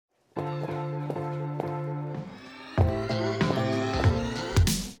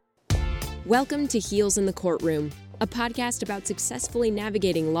Welcome to Heels in the Courtroom, a podcast about successfully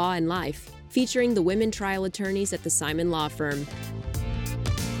navigating law and life, featuring the women trial attorneys at the Simon Law Firm.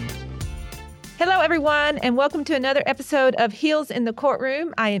 Hello, everyone, and welcome to another episode of Heels in the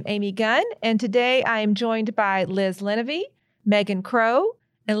Courtroom. I am Amy Gunn, and today I am joined by Liz Lenevey, Megan Crow,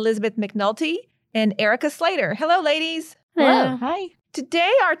 Elizabeth McNulty, and Erica Slater. Hello, ladies. Hello. Hi.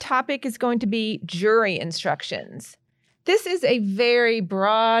 Today, our topic is going to be jury instructions. This is a very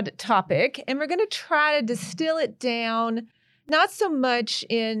broad topic, and we're going to try to distill it down, not so much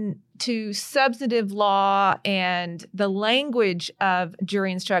into substantive law and the language of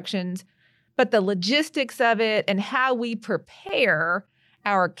jury instructions, but the logistics of it and how we prepare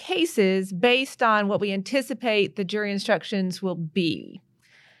our cases based on what we anticipate the jury instructions will be.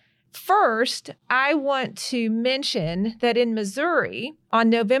 First, I want to mention that in Missouri, on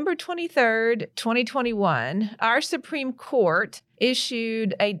November 23rd, 2021, our Supreme Court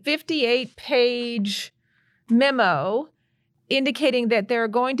issued a 58-page memo indicating that there are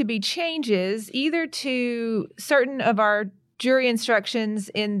going to be changes either to certain of our jury instructions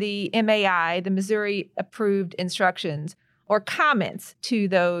in the MAI, the Missouri Approved Instructions, or comments to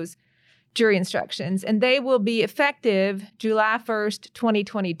those jury instructions, and they will be effective July 1st,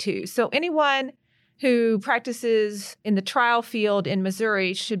 2022. So anyone who practices in the trial field in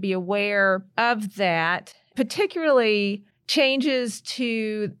Missouri should be aware of that, particularly changes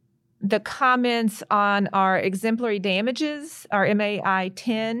to the comments on our exemplary damages, our MAI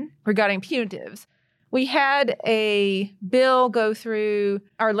 10, regarding punitives. We had a bill go through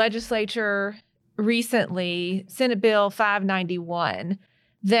our legislature recently, Senate Bill 591,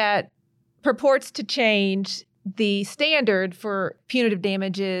 that purports to change the standard for punitive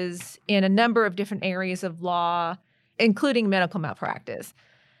damages in a number of different areas of law, including medical malpractice.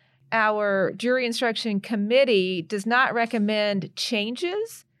 Our jury instruction committee does not recommend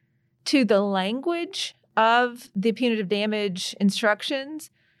changes to the language of the punitive damage instructions,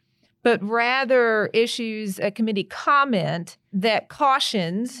 but rather issues a committee comment that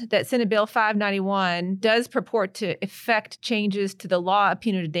cautions that Senate Bill 591 does purport to effect changes to the law of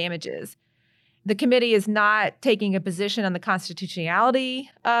punitive damages. The committee is not taking a position on the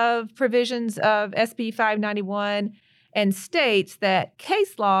constitutionality of provisions of SB 591 and states that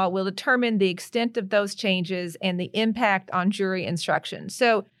case law will determine the extent of those changes and the impact on jury instruction.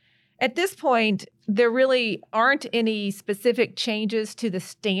 So at this point, there really aren't any specific changes to the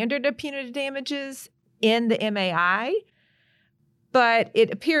standard of punitive damages in the MAI, but it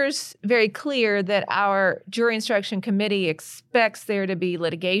appears very clear that our jury instruction committee expects there to be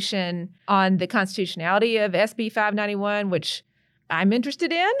litigation on the constitutionality of SB 591, which I'm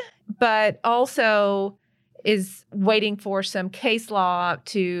interested in, but also is waiting for some case law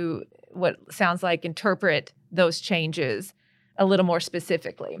to what sounds like interpret those changes a little more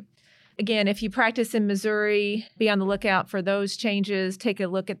specifically. Again, if you practice in Missouri, be on the lookout for those changes. Take a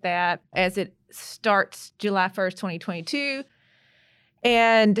look at that as it starts July 1st, 2022.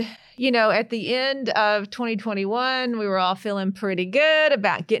 And, at the end of 2021, we were all feeling pretty good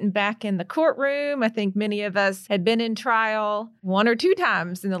about getting back in the courtroom. I think many of us had been in trial one or two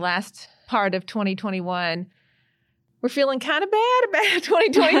times in the last part of 2021. We're feeling kind of bad about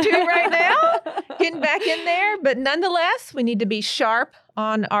 2022 right now, getting back in there. But nonetheless, we need to be sharp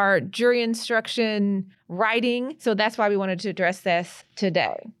on our jury instruction writing. So that's why we wanted to address this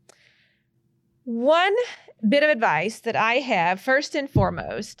today. One bit of advice that I have, first and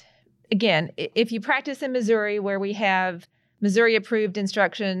foremost, again, if you practice in Missouri where we have Missouri approved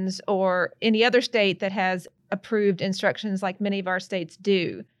instructions or any other state that has approved instructions like many of our states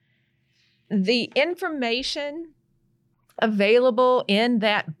do, the information available in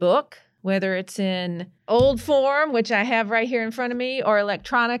that book, whether it's in old form, which I have right here in front of me, or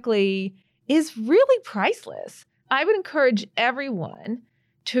electronically, is really priceless. I would encourage everyone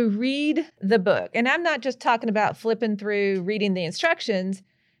to read the book. And I'm not just talking about flipping through, reading the instructions,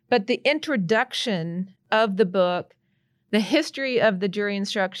 but the introduction of the book, the history of the jury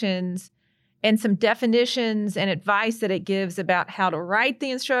instructions, and some definitions and advice that it gives about how to write the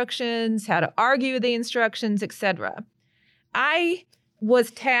instructions, how to argue the instructions, etc. I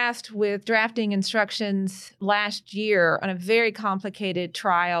was tasked with drafting instructions last year on a very complicated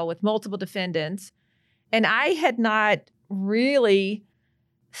trial with multiple defendants, and I had not really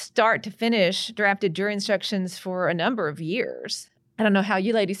start to finish drafted jury instructions for a number of years. I don't know how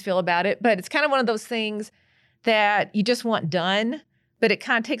you ladies feel about it, but it's kind of one of those things that you just want done, but it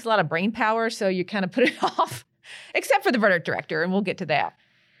kind of takes a lot of brain power, so you kind of put it off, except for the verdict director, and we'll get to that.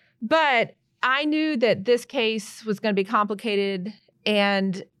 But I knew that this case was going to be complicated,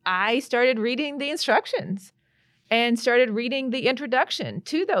 and I started reading the instructions. and started reading the introduction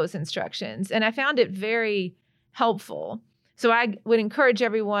to those instructions. And I found it very helpful. So I would encourage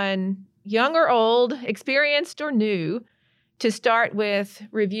everyone, young or old, experienced or new, to start with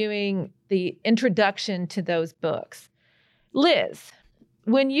reviewing the introduction to those books. Liz,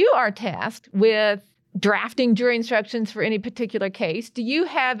 when you are tasked with drafting jury instructions for any particular case, do you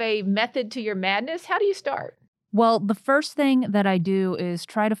have a method to your madness? How do you start? Well, the first thing that I do is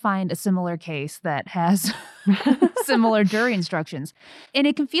try to find a similar case that has similar jury instructions. And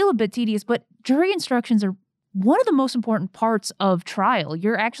it can feel a bit tedious, but jury instructions are one of the most important parts of trial.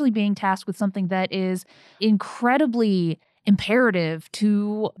 You're actually being tasked with something that is incredibly imperative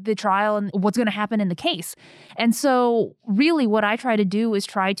to the trial and what's going to happen in the case. And so really what I try to do is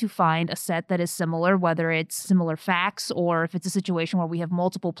try to find a set that is similar, whether it's similar facts or if it's a situation where we have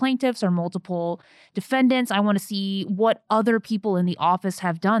multiple plaintiffs or multiple defendants. I want to see what other people in the office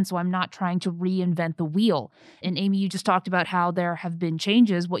have done, so I'm not trying to reinvent the wheel. And Amy, you just talked about how there have been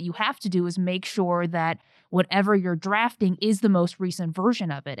changes. What you have to do is make sure that whatever you're drafting is the most recent version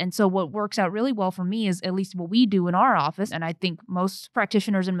of it. And so what works out really well for me is, at least what we do in our office, and I think most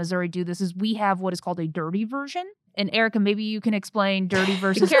practitioners in Missouri do this, is we have what is called a dirty version. And Erica, maybe you can explain dirty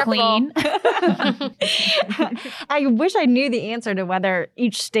versus clean. I wish I knew the answer to whether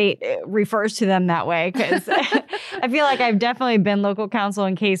each state refers to them that way, because I feel like I've definitely been local counsel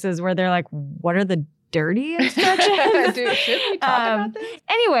in cases where they're like, what are the dirty instructions? Should we talk about this?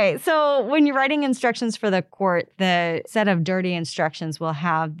 Anyway, so when you're writing instructions for the court, the set of dirty instructions will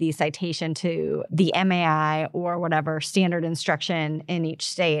have the citation to the MAI or whatever standard instruction in each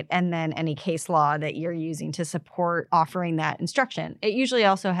state, and then any case law that you're using to support offering that instruction. It usually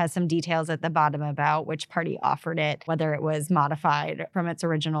also has some details at the bottom about which party offered it, whether it was modified from its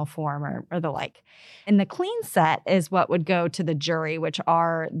original form or the like. And the clean set is what would go to the jury, which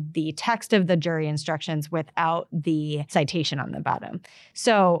are the text of the jury instructions without the citation on the bottom.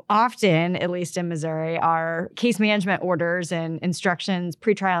 So often, at least in Missouri, our case management orders and instructions,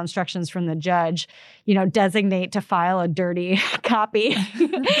 pretrial instructions from the judge, designate to file a dirty copy,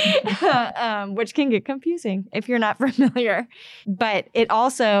 which can get confusing if you're not familiar. But it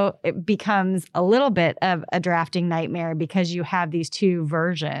becomes a little bit of a drafting nightmare because you have these two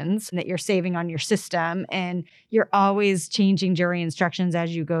versions that you're saving on your system, and you're always changing jury instructions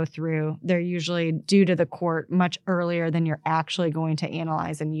as you go through. They're usually due to the court much earlier than you're actually going to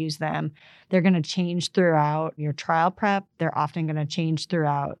analyze and use them. They're going to change throughout your trial prep. They're often going to change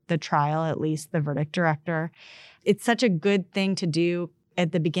throughout the trial, at least the verdict director. It's such a good thing to do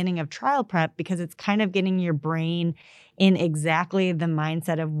at the beginning of trial prep because it's kind of getting your brain in exactly the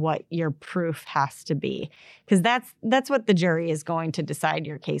mindset of what your proof has to be. Because that's what the jury is going to decide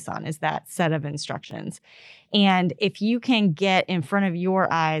your case on, is that set of instructions. And if you can get in front of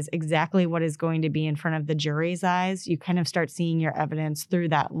your eyes exactly what is going to be in front of the jury's eyes, you kind of start seeing your evidence through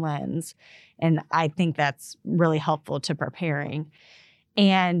that lens. And I think that's really helpful to preparing.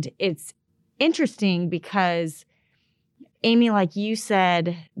 And it's interesting because, Amy, like you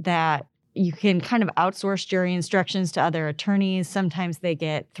said, that you can kind of outsource jury instructions to other attorneys. Sometimes they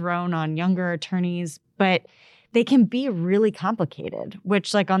get thrown on younger attorneys, but they can be really complicated,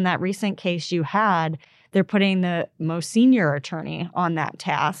 which, like on that recent case you had, they're putting the most senior attorney on that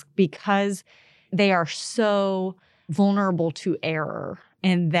task because they are so vulnerable to error.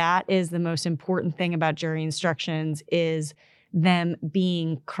 And that is the most important thing about jury instructions, is them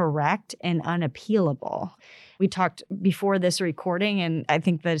being correct and unappealable. We talked before this recording, and I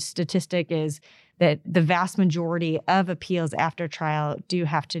think the statistic is that the vast majority of appeals after trial do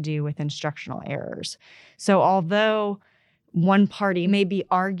have to do with instructional errors. So although one party may be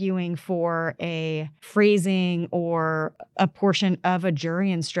arguing for a phrasing or a portion of a jury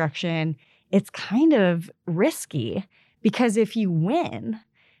instruction, it's kind of risky, because if you win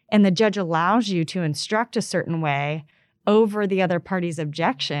and the judge allows you to instruct a certain way over the other party's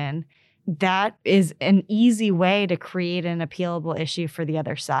objection, that is an easy way to create an appealable issue for the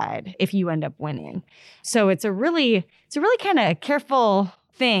other side if you end up winning. So it's a really kind of careful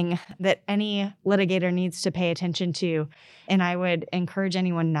thing that any litigator needs to pay attention to. And I would encourage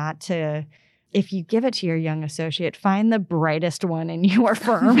anyone not to, if you give it to your young associate, find the brightest one in your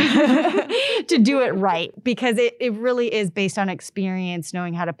firm to do it right, because it really is based on experience,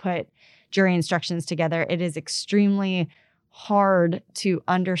 knowing how to put jury instructions together. It is extremely hard to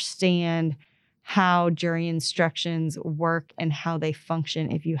understand how jury instructions work and how they function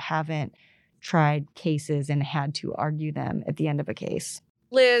if you haven't tried cases and had to argue them at the end of a case.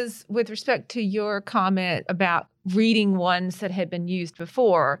 Liz, with respect to your comment about reading ones that had been used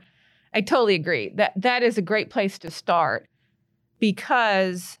before, I totally agree. That is a great place to start,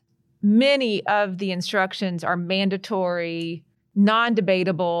 because many of the instructions are mandatory,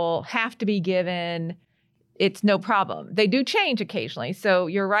 non-debatable, have to be given. It's no problem. They do change occasionally. So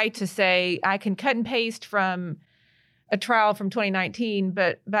you're right to say, I can cut and paste from a trial from 2019,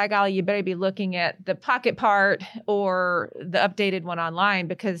 but by golly, you better be looking at the pocket part or the updated one online,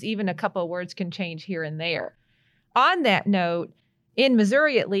 because even a couple of words can change here and there. On that note, in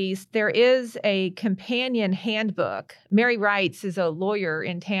Missouri, at least, there is a companion handbook. Mary Wrights is a lawyer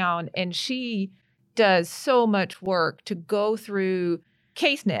in town, and she does so much work to go through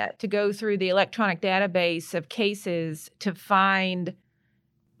CaseNet, to go through the electronic database of cases to find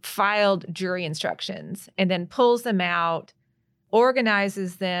filed jury instructions, and then pulls them out,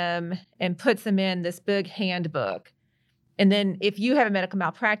 organizes them, and puts them in this big handbook. And then if you have a medical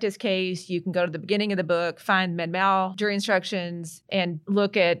malpractice case, you can go to the beginning of the book, find med mal jury instructions, and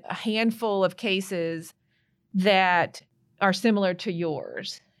look at a handful of cases that are similar to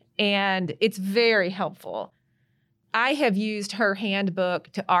yours. And it's very helpful. I have used her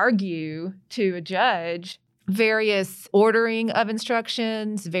handbook to argue to a judge various ordering of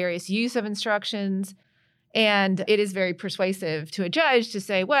instructions, various use of instructions. And it is very persuasive to a judge to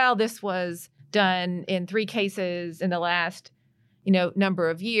say, well, this was done in 3 cases in the last, number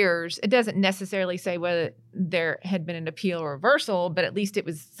of years. It doesn't necessarily say whether there had been an appeal or reversal, but at least it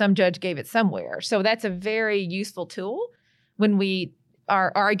was some judge gave it somewhere. So that's a very useful tool when we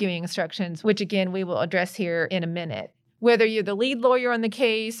are arguing instructions, which again, we will address here in a minute. Whether you're the lead lawyer on the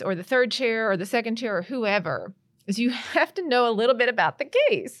case or the third chair or the second chair or whoever, is you have to know a little bit about the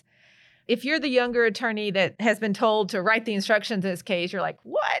case. If you're the younger attorney that has been told to write the instructions in this case, you're like,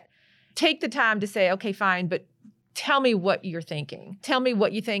 what? Take the time to say, okay, fine, but tell me what you're thinking. Tell me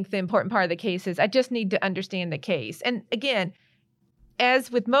what you think the important part of the case is. I just need to understand the case. And again,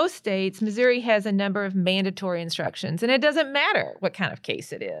 as with most states, Missouri has a number of mandatory instructions, and it doesn't matter what kind of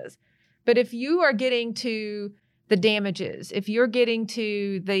case it is. But if you are getting to the damages, if you're getting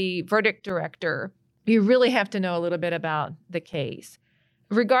to the verdict director, you really have to know a little bit about the case.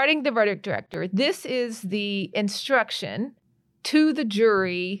 Regarding the verdict director, this is the instruction to the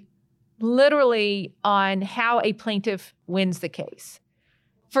jury literally on how a plaintiff wins the case.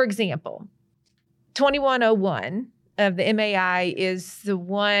 For example, 2101 of the MAI is the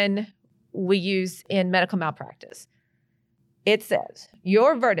one we use in medical malpractice. It says,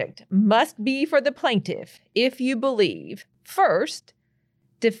 your verdict must be for the plaintiff if you believe, first,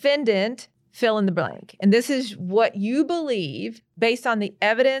 defendant, fill in the blank. And this is what you believe based on the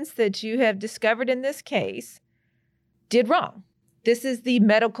evidence that you have discovered in this case, did wrong. This is the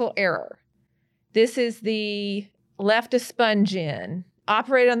medical error. This is the left a sponge in,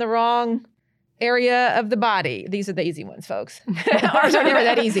 operated on the wrong area of the body. These are the easy ones, folks. Ours are never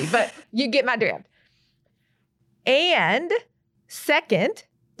that easy, but you get my drift. And second,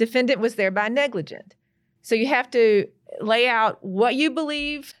 defendant was thereby negligent. So you have to lay out what you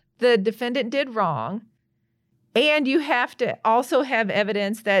believe the defendant did wrong, and you have to also have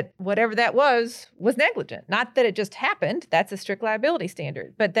evidence that whatever that was negligent. Not that it just happened, that's a strict liability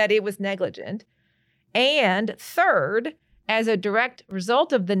standard, but that it was negligent. And third, as a direct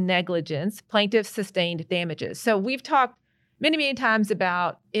result of the negligence, plaintiff sustained damages. So we've talked many, many times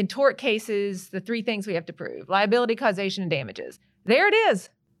about, in tort cases, the 3 things we have to prove: liability, causation, and damages. There it is.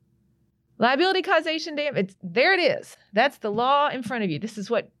 Liability, causation, damage. There it is. That's the law in front of you. This is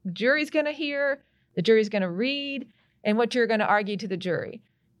what the jury's going to hear, the jury's going to read, and what you're going to argue to the jury.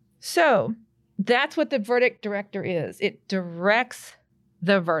 So that's what the verdict director is. It directs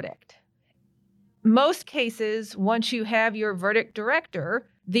the verdict. Most cases, once you have your verdict director,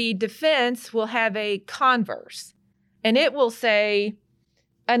 the defense will have a converse, and it will say,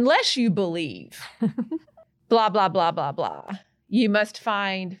 unless you believe, blah, blah, blah, blah, blah, you must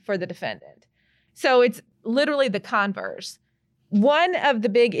find for the defendant. So it's literally the converse. One of the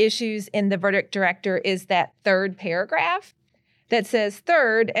big issues in the verdict director is that third paragraph that says,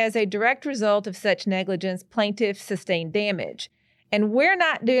 third, as a direct result of such negligence, plaintiff sustained damage. And we're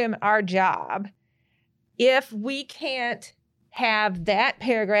not doing our job if we can't have that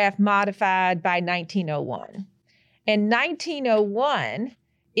paragraph modified by 1901. And 1901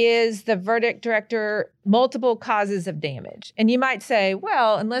 is the verdict director multiple causes of damage. And you might say,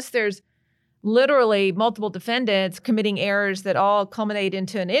 well, unless there's literally multiple defendants committing errors that all culminate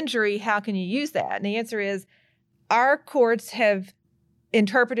into an injury, how can you use that? And the answer is, our courts have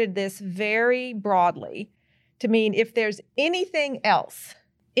interpreted this very broadly to mean if there's anything else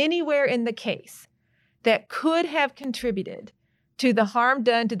anywhere in the case that could have contributed to the harm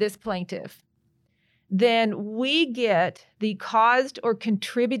done to this plaintiff, then we get the caused or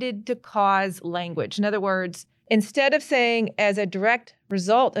contributed to cause language. In other words, Instead of saying, as a direct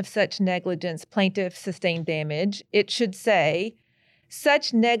result of such negligence, plaintiff sustained damage, it should say,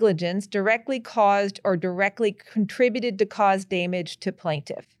 such negligence directly caused or directly contributed to cause damage to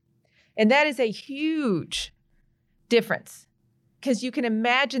plaintiff. And that is a huge difference, because you can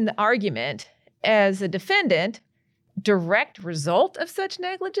imagine the argument as a defendant, direct result of such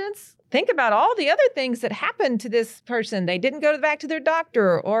negligence. Think about all the other things that happened to this person. They didn't go back to their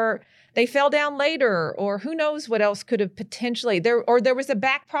doctor, or they fell down later, or who knows what else could have potentially, there was a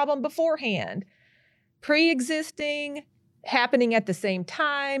back problem beforehand. Pre-existing, happening at the same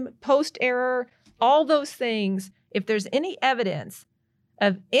time, post-error, all those things. If there's any evidence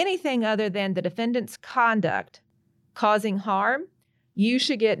of anything other than the defendant's conduct causing harm, you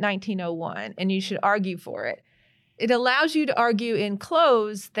should get 1901 and you should argue for it. It allows you to argue in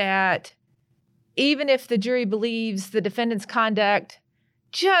close that even if the jury believes the defendant's conduct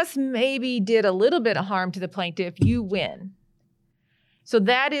just maybe did a little bit of harm to the plaintiff, you win. So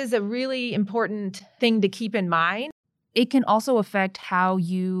that is a really important thing to keep in mind. It can also affect how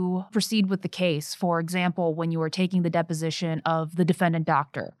you proceed with the case. For example, when you are taking the deposition of the defendant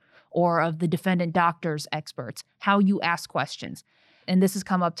doctor or of the defendant doctor's experts, how you ask questions. And this has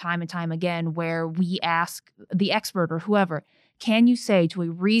come up time and time again where we ask the expert or whoever, can you say to a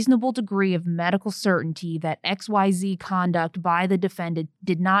reasonable degree of medical certainty that XYZ conduct by the defendant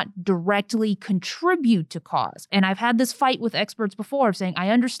did not directly contribute to cause? And I've had this fight with experts before of saying, I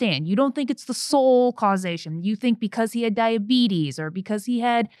understand. You don't think it's the sole causation. You think because he had diabetes or because he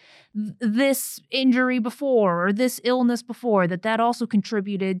had this injury before or this illness before, that also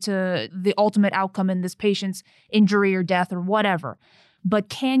contributed to the ultimate outcome in this patient's injury or death or whatever. But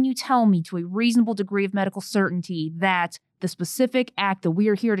can you tell me to a reasonable degree of medical certainty that the specific act that we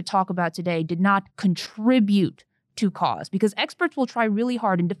are here to talk about today did not contribute to cause? Because experts will try really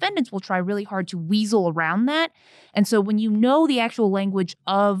hard and defendants will try really hard to weasel around that. And so when you know the actual language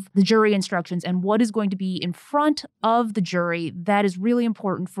of the jury instructions and what is going to be in front of the jury, that is really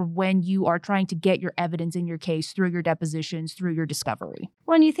important for when you are trying to get your evidence in your case through your depositions, through your discovery.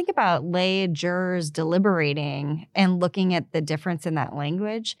 When you think about lay jurors deliberating and looking at the difference in that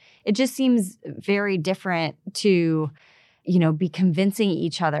language, it just seems very different to be convincing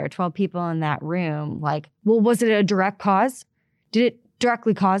each other, 12 people in that room, like, well, was it a direct cause? Did it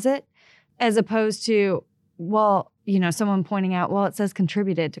directly cause it? As opposed to, well, someone pointing out, well, it says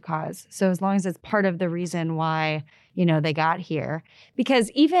contributed to cause. So as long as it's part of the reason why, they got here.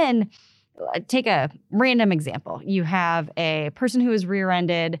 Because even, take a random example. You have a person who was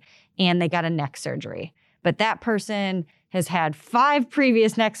rear-ended and they got a neck surgery. But that person has had 5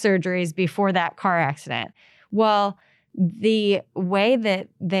 previous neck surgeries before that car accident. Well, the way that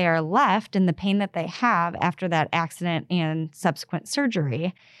they are left and the pain that they have after that accident and subsequent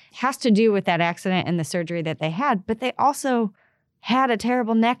surgery has to do with that accident and the surgery that they had, but they also had a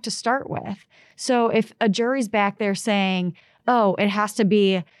terrible neck to start with. So if a jury's back there saying, oh, it has to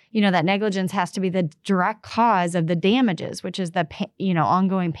be, that negligence has to be the direct cause of the damages, which is the,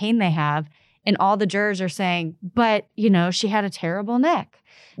 ongoing pain they have, and all the jurors are saying, but, she had a terrible neck.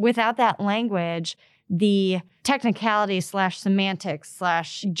 Without that language, the technicality / semantics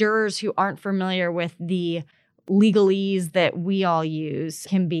 / jurors who aren't familiar with the legalese that we all use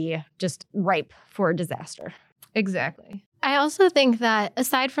can be just ripe for disaster. Exactly. I also think that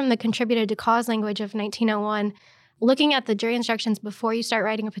aside from the contributed to cause language of 1901, looking at the jury instructions before you start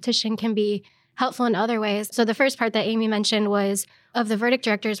writing a petition can be helpful in other ways. So the first part that Amy mentioned was of the verdict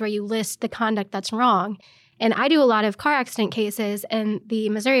directors where you list the conduct that's wrong. And I do a lot of car accident cases, and the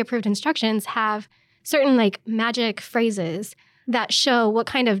Missouri approved instructions have certain magic phrases that show what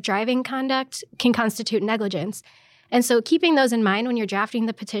kind of driving conduct can constitute negligence. And so keeping those in mind when you're drafting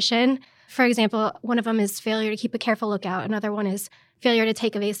the petition, for example, one of them is failure to keep a careful lookout. Another one is failure to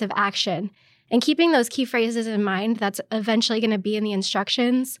take evasive action. And keeping those key phrases in mind that's eventually going to be in the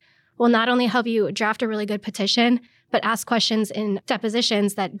instructions will not only help you draft a really good petition, but ask questions in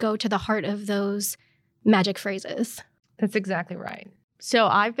depositions that go to the heart of those magic phrases. That's exactly right. So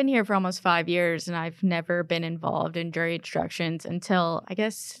I've been here for almost 5 years, and I've never been involved in jury instructions until, I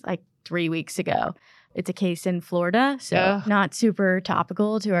guess, 3 weeks ago. It's a case in Florida, so not super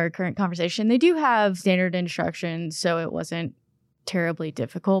topical to our current conversation. They do have standard instructions, so it wasn't terribly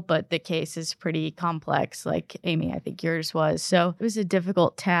difficult, but the case is pretty complex, like Amy, I think yours was. So it was a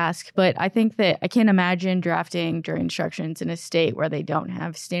difficult task, but I think that I can't imagine drafting jury instructions in a state where they don't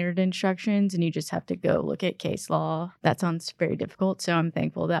have standard instructions and you just have to go look at case law. That sounds very difficult. So I'm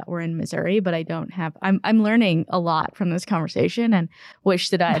thankful that we're in Missouri, but I don't have, I'm learning a lot from this conversation and wish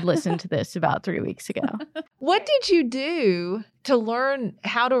that I had listened to this about 3 weeks ago. What did you do to learn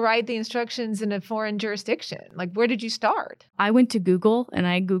how to write the instructions in a foreign jurisdiction? Like, where did you start? I went to Google and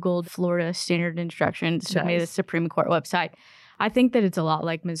I Googled Florida standard instructions, took me to the Supreme Court website. I think that it's a lot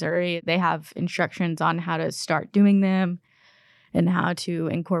like Missouri. They have instructions on how to start doing them and how to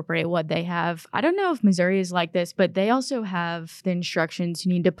incorporate what they have. I don't know if Missouri is like this, but they also have the instructions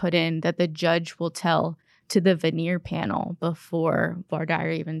you need to put in that the judge will tell to the veneer panel before voir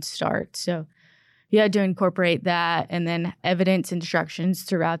dire even starts. So you had to incorporate that, and then evidence instructions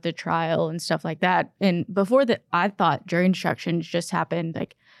throughout the trial and stuff like that. And before that, I thought jury instructions just happened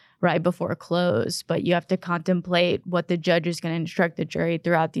like right before close, but you have to contemplate what the judge is going to instruct the jury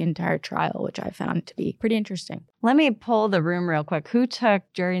throughout the entire trial, which I found to be pretty interesting. Let me poll the room real quick. Who took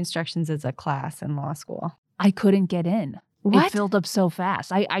jury instructions as a class in law school? I couldn't get in. What? It filled up so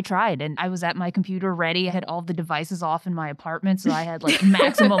fast. I tried, and I was at my computer ready. I had all the devices off in my apartment, so I had like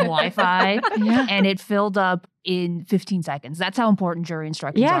maximum Wi-Fi, and it filled up in 15 seconds. That's how important jury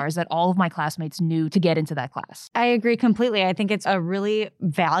instructions are, is that all of my classmates knew to get into that class. I agree completely. I think it's a really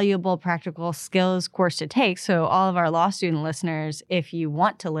valuable practical skills course to take. So all of our law student listeners, if you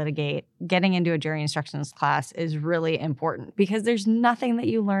want to litigate, getting into a jury instructions class is really important, because there's nothing that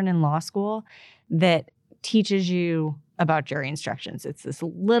you learn in law school that teaches you about jury instructions. It's this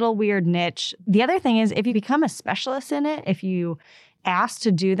little weird niche. The other thing is, if you become a specialist in it, if you ask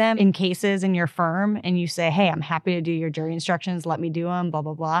to do them in cases in your firm and you say, hey, I'm happy to do your jury instructions, let me do them, blah,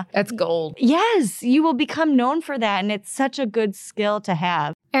 blah, blah. That's gold. Yes, you will become known for that. And it's such a good skill to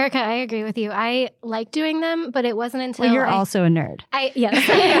have. Erica, I agree with you. I like doing them, but it wasn't until Well, you're also a nerd. Yes.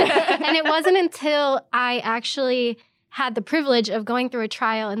 And it wasn't until I actually had the privilege of going through a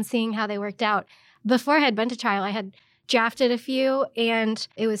trial and seeing how they worked out. Before I had been to trial, I had drafted a few, and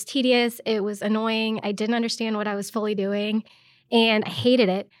it was tedious. It was annoying. I didn't understand what I was fully doing, and I hated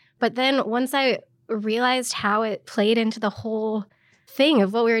it. But then once I realized how it played into the whole thing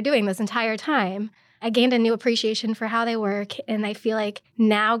of what we were doing this entire time, I gained a new appreciation for how they work. And I feel like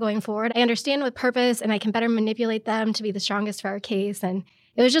now going forward, I understand with purpose, and I can better manipulate them to be the strongest for our case. And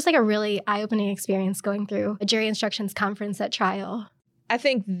it was just like a really eye-opening experience going through a jury instructions conference at trial. I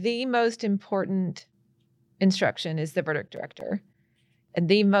think the most important instruction is the verdict director. And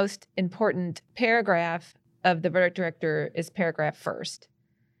the most important paragraph of the verdict director is paragraph first.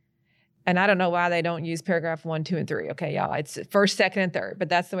 And I don't know why they don't use paragraph 1, 2, and 3. Okay, y'all, it's first, second, and third, but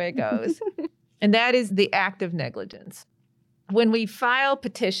that's the way it goes. And that is the act of negligence. When we file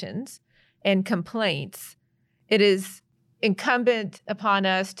petitions and complaints, it is incumbent upon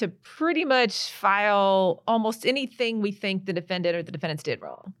us to pretty much file almost anything we think the defendant or the defendants did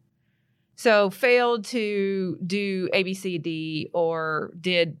wrong. So failed to do ABCD or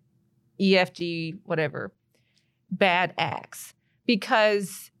did EFG, whatever, bad acts,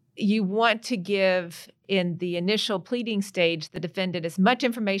 because you want to give in the initial pleading stage the defendant as much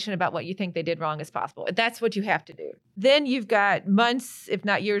information about what you think they did wrong as possible. That's what you have to do. Then you've got months, if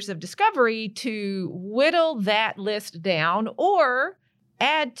not years, of discovery to whittle that list down or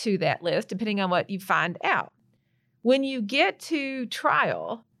add to that list, depending on what you find out. When you get to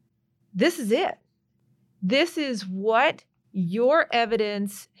trial, this is it. This is what your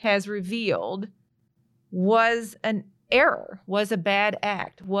evidence has revealed was an error, was a bad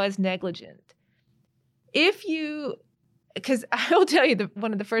act, was negligent. Because I will tell you,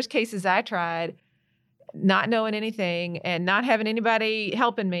 one of the first cases I tried, not knowing anything and not having anybody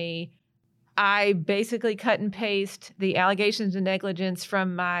helping me, I basically cut and paste the allegations of negligence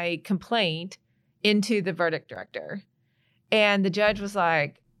from my complaint into the verdict director. And the judge was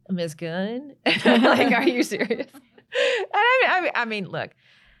like, Ms. Gunn? Like, are you serious? And I mean, look,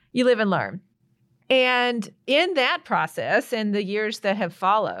 you live and learn. And in that process and the years that have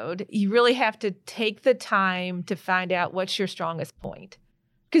followed, you really have to take the time to find out what's your strongest point.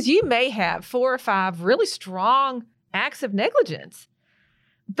 Because you may have 4 or 5 really strong acts of negligence.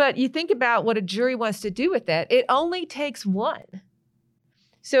 But you think about what a jury wants to do with that. It only takes one.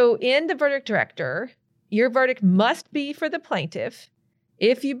 So in the verdict director, your verdict must be for the plaintiff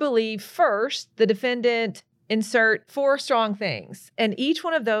if you believe, first, the defendant insert 4 strong things. And each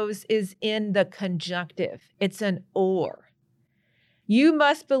one of those is in the conjunctive. It's an or. You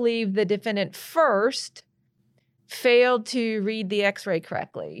must believe the defendant first failed to read the x-ray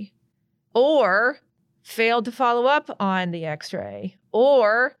correctly, or failed to follow up on the x-ray,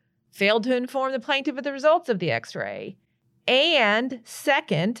 or failed to inform the plaintiff of the results of the x-ray. And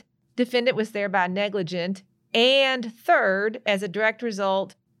second, defendant was thereby negligent. And third, as a direct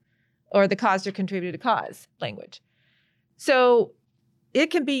result, or the cause or contributed to cause language. So it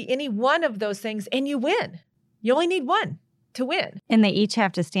can be any one of those things and you win. You only need one. to win. And they each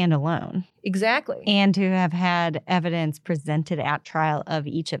have to stand alone. Exactly. And to have had evidence presented at trial of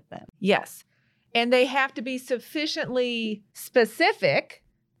each of them. Yes. And they have to be sufficiently specific,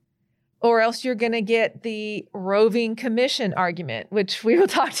 or else you're going to get the roving commission argument, which we will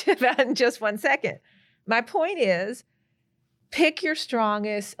talk about in just 1 second. My point is, pick your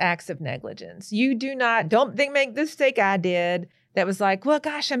strongest acts of negligence. Don't make the mistake I did. That was like, well,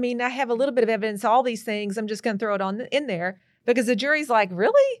 gosh, I mean, I have a little bit of evidence, all these things. I'm just going to throw it in there because the jury's like,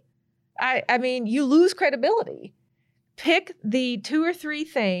 really? I mean, you lose credibility. Pick the 2 or 3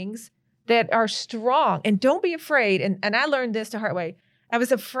 things that are strong and don't be afraid. And I learned this the hard way. I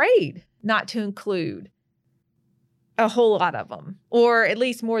was afraid not to include a whole lot of them, or at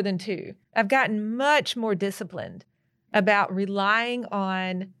least more than 2. I've gotten much more disciplined about relying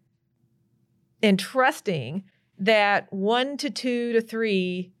on and trusting that 1 to 2 to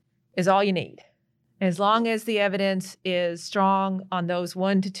 3 is all you need. As long as the evidence is strong on those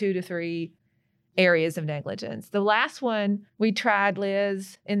 1 to 2 to 3 areas of negligence. The last one we tried,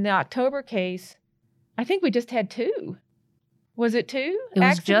 Liz, in the October case, I think we just had 2. Was it 2? It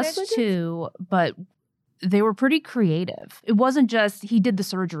was just 2, but they were pretty creative. It wasn't just he did the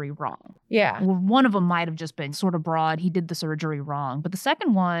surgery wrong. Yeah. Well, one of them might have just been sort of broad. He did the surgery wrong. But the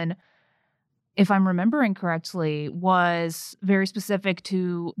second one, if I'm remembering correctly, was very specific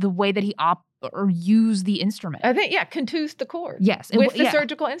to the way that he used the instrument. I think, contused the cord. Yes. With the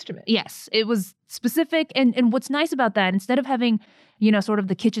surgical instrument. Yes. It was specific. And what's nice about that, instead of having, sort of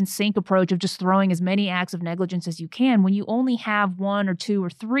the kitchen sink approach of just throwing as many acts of negligence as you can, when you only have 1 or 2 or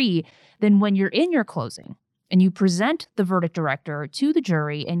 3, then when you're in your closing and you present the verdict director to the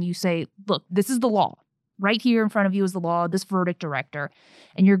jury and you say, look, this is the law. Right here in front of you is the law, this verdict director,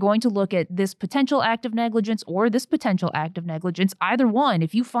 and you're going to look at this potential act of negligence or this potential act of negligence, either one.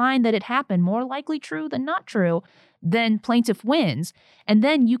 If you find that it happened, more likely true than not true, then plaintiff wins. And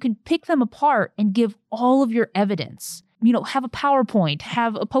then you can pick them apart and give all of your evidence. Have a PowerPoint,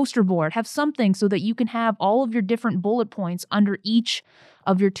 have a poster board, have something so that you can have all of your different bullet points under each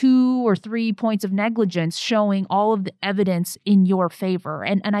of your 2 or 3 points of negligence showing all of the evidence in your favor.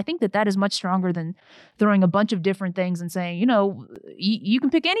 And I think that is much stronger than throwing a bunch of different things and saying, you can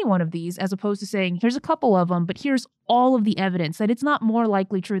pick any one of these, as opposed to saying, here's a couple of them, but here's all of the evidence that it's not more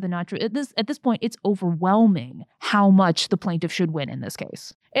likely true than not true. At this point, it's overwhelming how much the plaintiff should win in this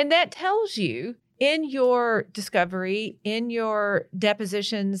case. And that tells you in your discovery, in your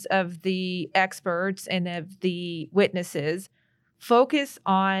depositions of the experts and of the witnesses, focus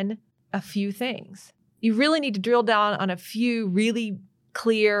on a few things. You really need to drill down on a few really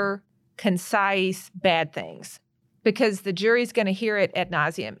clear, concise, bad things, because the jury's going to hear it ad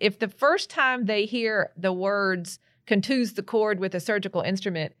nauseum. If the first time they hear the words contused the cord with a surgical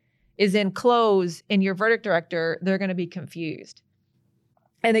instrument is in close in your verdict director, they're going to be confused.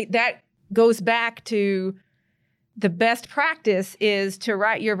 And that goes back to the best practice is to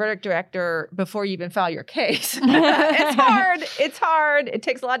write your verdict director before you even file your case. It's hard. It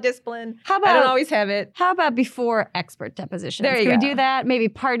takes a lot of discipline. I don't always have it. How about before expert depositions? There you go. Can we do that? Maybe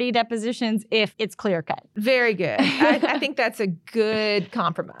party depositions if it's clear cut. Very good. I think that's a good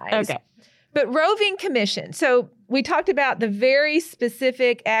compromise. Okay. But roving commission. So we talked about the very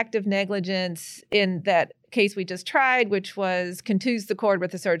specific act of negligence in that case we just tried, which was contused the cord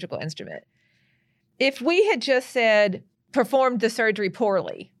with a surgical instrument. If we had just said, performed the surgery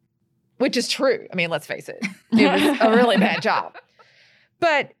poorly, which is true. I mean, let's face it. It was a really bad job.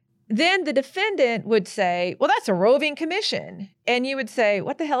 But then the defendant would say, well, that's a roving commission. And you would say,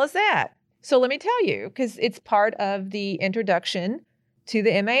 what the hell is that? So let me tell you, because it's part of the introduction to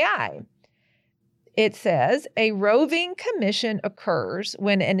the MAI. It says, a roving commission occurs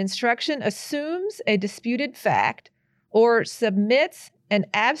when an instruction assumes a disputed fact or submits an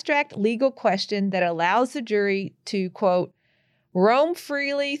abstract legal question that allows the jury to, quote, roam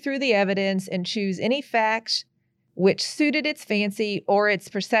freely through the evidence and choose any facts which suited its fancy or its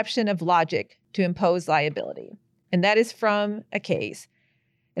perception of logic to impose liability. And that is from a case.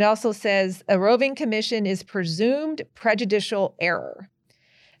 It also says a roving commission is presumed prejudicial error.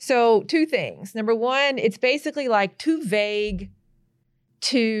 So 2 things. Number 1, it's basically like too vague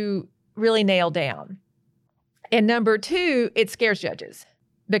to really nail down. And number 2, it scares judges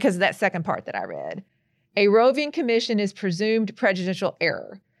because of that second part that I read. A roving commission is presumed prejudicial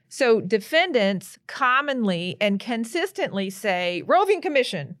error. So defendants commonly and consistently say roving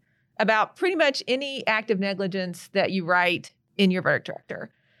commission about pretty much any act of negligence that you write in your verdict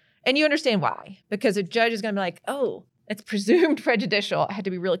director. And you understand why, because a judge is going to be like, oh, it's presumed prejudicial. I had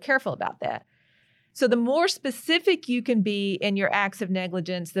to be really careful about that. So the more specific you can be in your acts of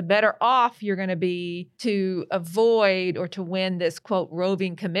negligence, the better off you're going to be to avoid or to win this, quote,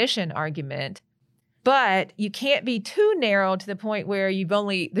 roving commission argument. But you can't be too narrow to the point where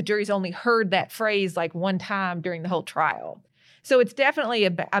the jury's only heard that phrase like one time during the whole trial. So it's definitely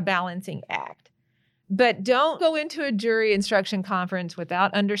a balancing act. But don't go into a jury instruction conference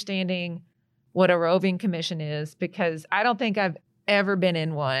without understanding what a roving commission is, because I don't think I've ever been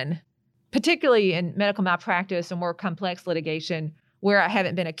in one, particularly in medical malpractice or more complex litigation, where I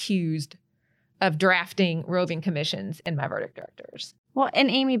haven't been accused of drafting roving commissions in my verdict directors. Well,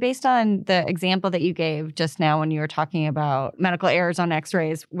 and Amy, based on the example that you gave just now when you were talking about medical errors on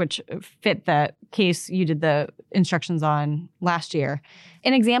x-rays, which fit the case you did the instructions on last year,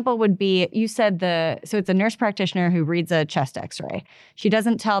 an example would be, you said so it's a nurse practitioner who reads a chest x-ray. She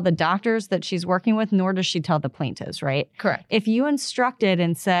doesn't tell the doctors that she's working with, nor does she tell the plaintiffs, right? Correct. If you instructed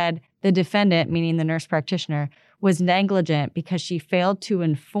and said the defendant, meaning the nurse practitioner, was negligent because she failed to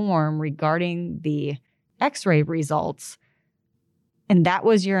inform regarding the x-ray results, and that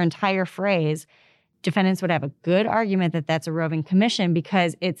was your entire phrase, defendants would have a good argument that that's a roving commission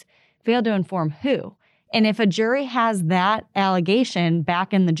because it's failed to inform who. And if a jury has that allegation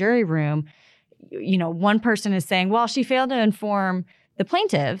back in the jury room, one person is saying, well, she failed to inform the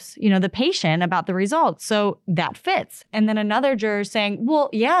plaintiffs, the patient about the results. So that fits. And then another juror is saying, well,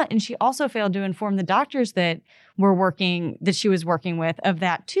 yeah, and she also failed to inform the doctors that she was working with of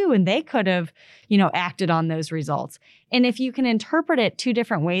that too. And they could have, acted on those results. And if you can interpret it two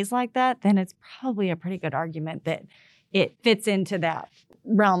different ways like that, then it's probably a pretty good argument that it fits into that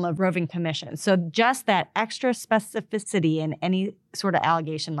realm of roving commission. So just that extra specificity in any sort of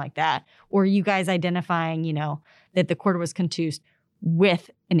allegation like that, or you guys identifying, that the cord was contused with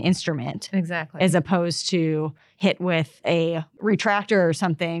an instrument. Exactly. As opposed to hit with a retractor or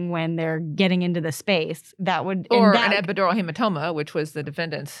something when they're getting into the space. An epidural hematoma, which was the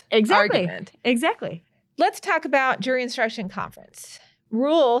defendant's argument. Exactly. Let's talk about jury instruction conference.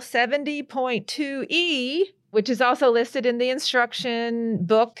 Rule 70.2E, which is also listed in the instruction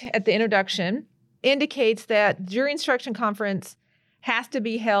book at the introduction, indicates that jury instruction conference has to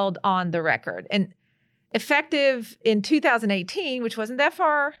be held on the record. And effective in 2018, which wasn't that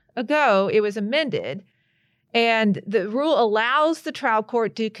far ago, it was amended. And the rule allows the trial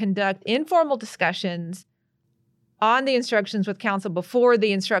court to conduct informal discussions on the instructions with counsel before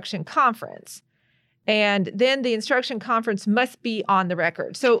the instruction conference. And then the instruction conference must be on the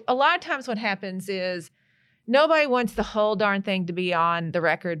record. So a lot of times what happens is nobody wants the whole darn thing to be on the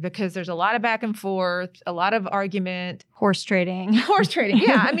record because there's a lot of back and forth, a lot of argument. Horse trading.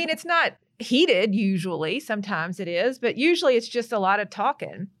 Yeah. I mean, it's not heated usually. Sometimes it is, but usually it's just a lot of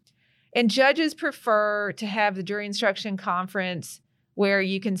talking. And judges prefer to have the jury instruction conference where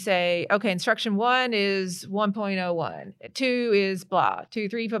you can say, okay, instruction 1 is 1.01, 2 is blah, 2,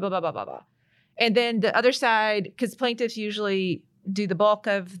 3, blah, blah, blah, blah, blah, blah. And then the other side, because plaintiffs usually do the bulk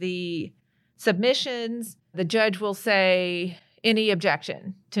of the submissions, the judge will say, any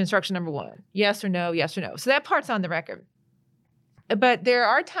objection to instruction number 1? Yes or no, yes or no. So that part's on the record. But there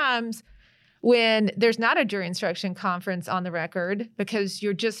are times when there's not a jury instruction conference on the record because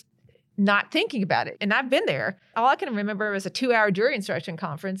you're just not thinking about it. And I've been there. All I can remember was a 2-hour jury instruction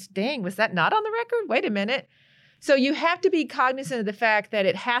conference. Dang, was that not on the record? Wait a minute. So you have to be cognizant of the fact that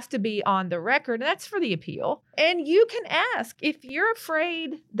it has to be on the record, and that's for the appeal. And you can ask if you're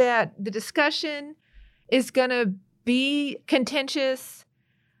afraid that the discussion is going to be contentious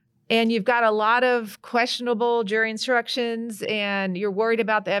and you've got a lot of questionable jury instructions and you're worried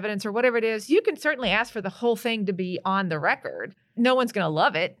about the evidence or whatever it is, you can certainly ask for the whole thing to be on the record. No one's going to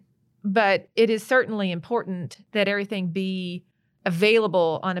love it, but it is certainly important that everything be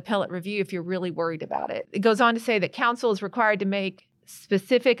available on appellate review if you're really worried about it. It goes on to say that counsel is required to make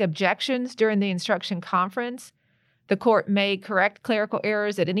specific objections during the instruction conference. The court may correct clerical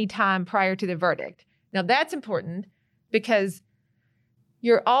errors at any time prior to the verdict. Now that's important because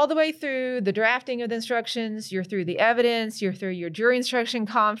you're all the way through the drafting of the instructions, you're through the evidence, you're through your jury instruction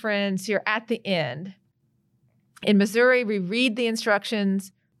conference, you're at the end. In Missouri, we read the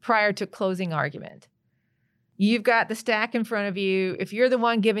instructions prior to closing argument. You've got the stack in front of you. If you're the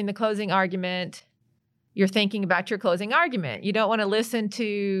one giving the closing argument, you're thinking about your closing argument. You don't want to listen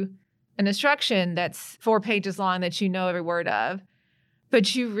to an instruction that's 4 pages long that you know every word of,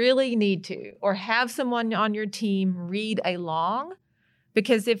 but you really need to, or have someone on your team read along,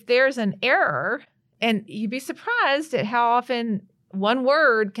 because if there's an error, and you'd be surprised at how often one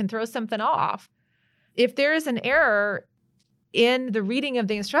word can throw something off. If there is an error in the reading of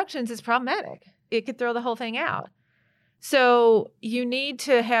the instructions, it's problematic. It could throw the whole thing out. So you need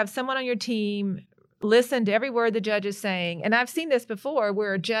to have someone on your team listen to every word the judge is saying. And I've seen this before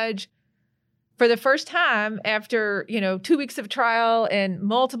where a judge, for the first time after, 2 weeks of trial and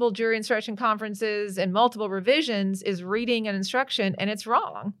multiple jury instruction conferences and multiple revisions, is reading an instruction and it's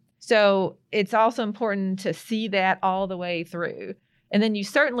wrong. So it's also important to see that all the way through. And then you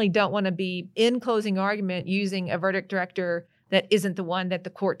certainly don't want to be in closing argument using a verdict director that isn't the one that the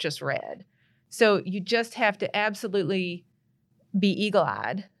court just read. So you just have to absolutely be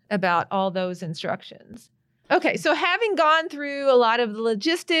eagle-eyed about all those instructions. Okay, so having gone through a lot of the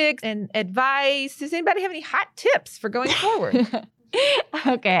logistics and advice, does anybody have any hot tips for going forward?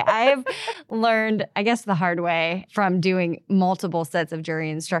 Okay, I've learned, I guess, the hard way from doing multiple sets of jury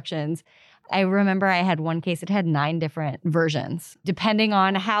instructions. I remember I had one case, it had 9 different versions, depending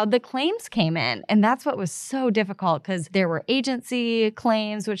on how the claims came in. And that's what was so difficult because there were agency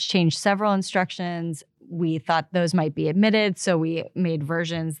claims, which changed several instructions. We thought those might be admitted, so we made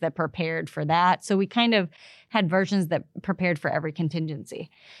versions that prepared for that. So we kind of had versions that prepared for every contingency.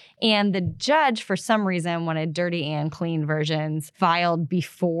 And the judge, for some reason, wanted dirty and clean versions filed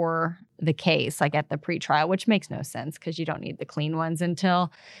before the case, like at the pretrial, which makes no sense because you don't need the clean ones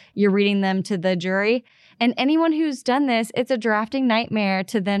until you're reading them to the jury. And anyone who's done this, it's a drafting nightmare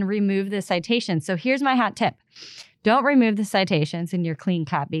to then remove the citation. So here's my hot tip. Don't remove the citations in your clean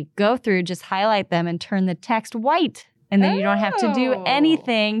copy. Go through, just highlight them and turn the text white. And then you don't have to do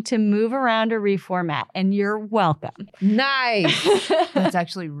anything to move around or reformat. And you're welcome. Nice. That's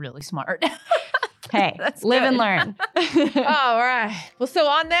actually really smart. Hey, live and learn. All right. Well, so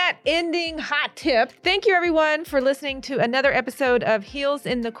on that ending hot tip, thank you everyone for listening to another episode of Heels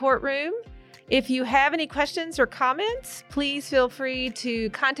in the Courtroom. If you have any questions or comments, please feel free to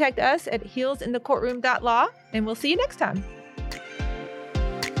contact us at heelsinthecourtroom.law, and we'll see you next time.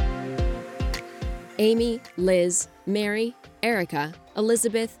 Amy, Liz, Mary, Erica,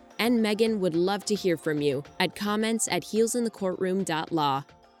 Elizabeth, and Megan would love to hear from you at comments@heelsinthecourtroom.law.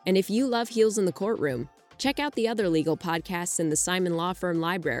 And if you love Heels in the Courtroom, check out the other legal podcasts in the Simon Law Firm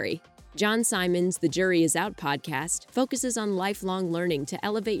library. John Simon's The Jury Is Out podcast focuses on lifelong learning to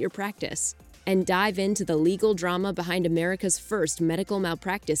elevate your practice. And dive into the legal drama behind America's first medical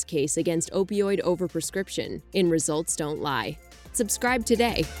malpractice case against opioid overprescription in Results Don't Lie. Subscribe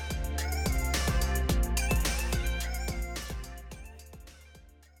today.